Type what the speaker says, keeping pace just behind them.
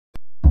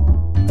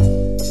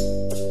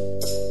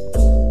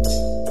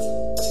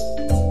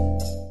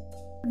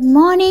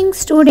morning,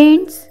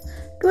 students.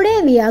 Today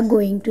we are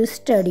going to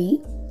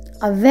study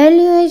a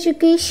value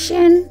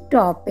education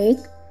topic,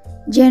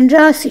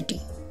 generosity.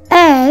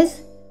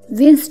 As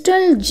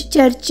Winston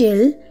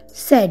Churchill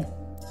said,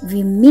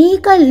 we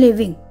make a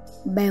living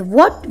by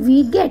what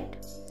we get,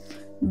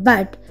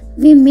 but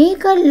we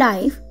make a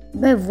life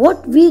by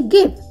what we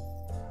give.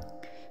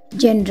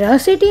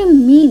 Generosity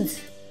means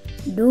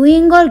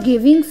doing or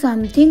giving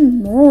something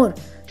more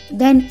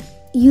than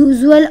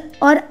usual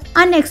or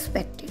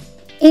unexpected.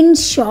 In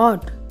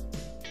short,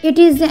 it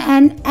is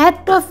an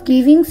act of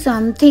giving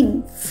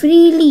something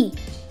freely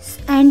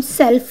and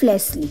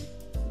selflessly.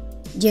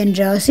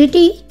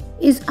 Generosity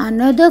is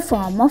another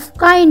form of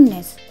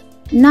kindness.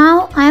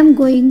 Now I am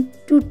going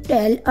to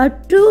tell a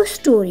true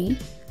story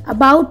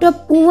about a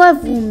poor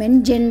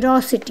woman's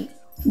generosity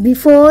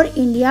before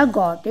India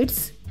got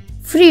its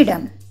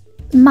freedom.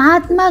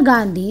 Mahatma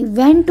Gandhi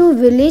went to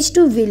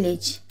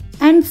village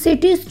and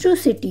city to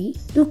city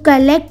to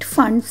collect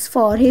funds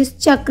for his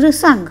Chakra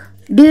Sangh.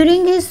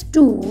 During his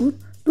tour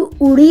to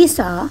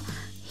Odisha,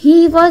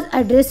 he was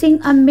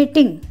addressing a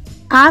meeting.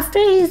 After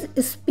his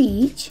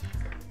speech,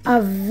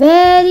 a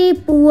very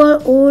poor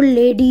old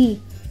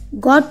lady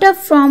got up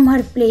from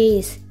her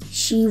place.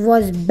 She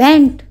was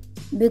bent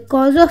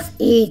because of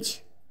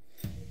age.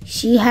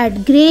 She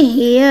had grey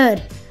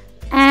hair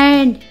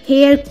and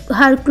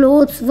her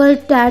clothes were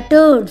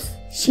tattered.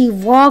 She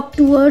walked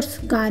towards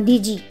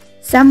Gandhiji.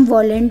 Some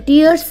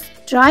volunteers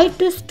tried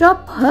to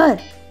stop her,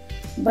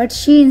 but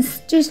she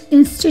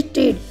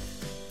insisted,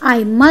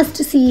 I must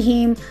see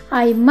him,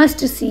 I must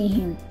see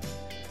him.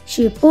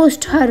 She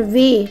pushed her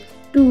way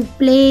to a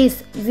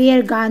place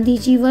where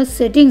Gandhiji was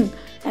sitting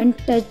and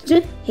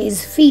touched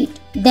his feet.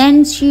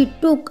 Then she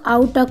took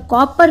out a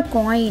copper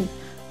coin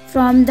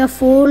from the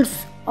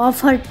folds of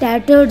her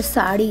tattered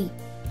sari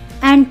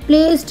and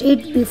placed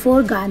it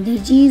before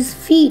Gandhiji's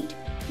feet.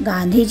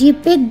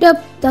 Gandhiji picked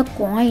up the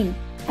coin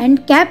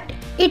and kept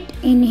it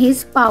in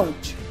his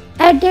pouch.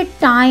 At that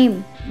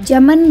time,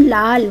 Jaman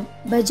Lal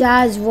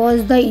Bajaj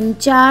was in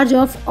charge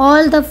of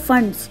all the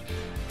funds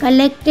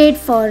collected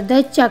for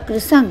the Chakra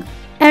Sangh.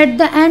 At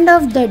the end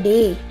of the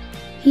day,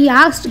 he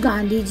asked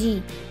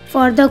Gandhiji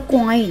for the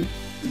coin,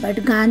 but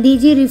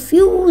Gandhiji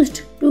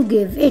refused to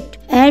give it.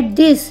 At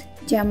this,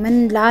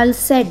 Jaman Lal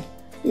said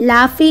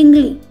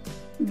laughingly,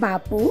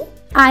 Bapu,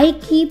 I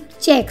keep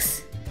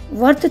checks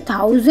worth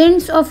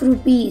thousands of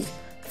rupees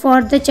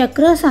for the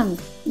Chakra Sangh,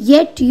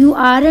 yet you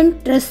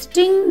aren't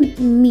trusting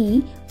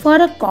me for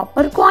a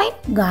copper coin?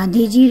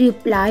 Gandhiji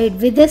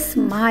replied with a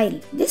smile,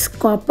 this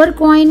copper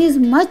coin is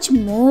much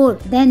more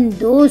than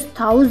those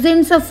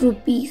thousands of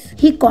rupees.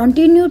 He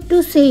continued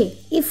to say,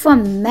 if a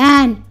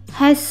man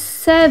has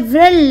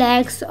several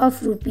lakhs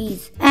of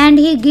rupees and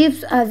he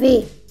gives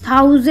away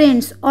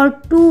thousands or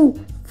two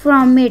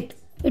from it,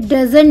 it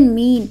doesn't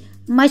mean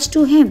much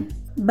to him.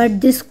 But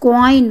this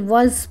coin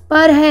was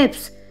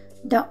perhaps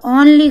the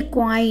only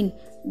coin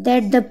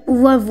that the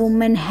poor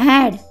woman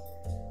had,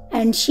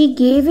 and she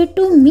gave it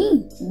to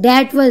me.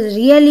 That was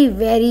really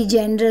very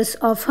generous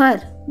of her.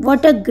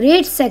 What a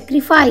great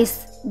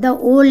sacrifice the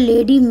old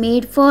lady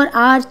made for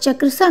our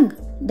Chakra Sangh.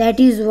 That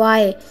is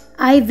why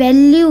I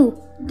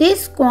value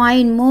this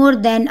coin more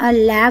than a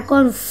lakh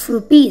of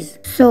rupees.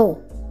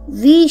 So,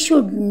 we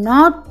should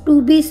not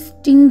to be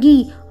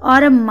stingy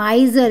or a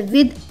miser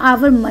with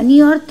our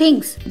money or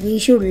things. We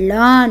should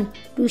learn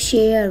to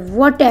share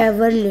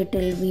whatever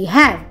little we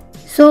have.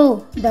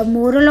 So, the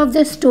moral of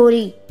the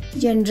story,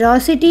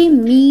 generosity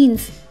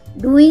means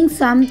doing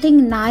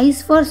something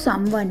nice for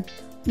someone,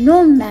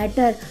 no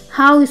matter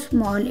how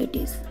small it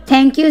is.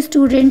 Thank you,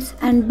 students,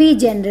 and be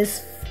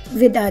generous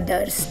with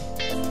others.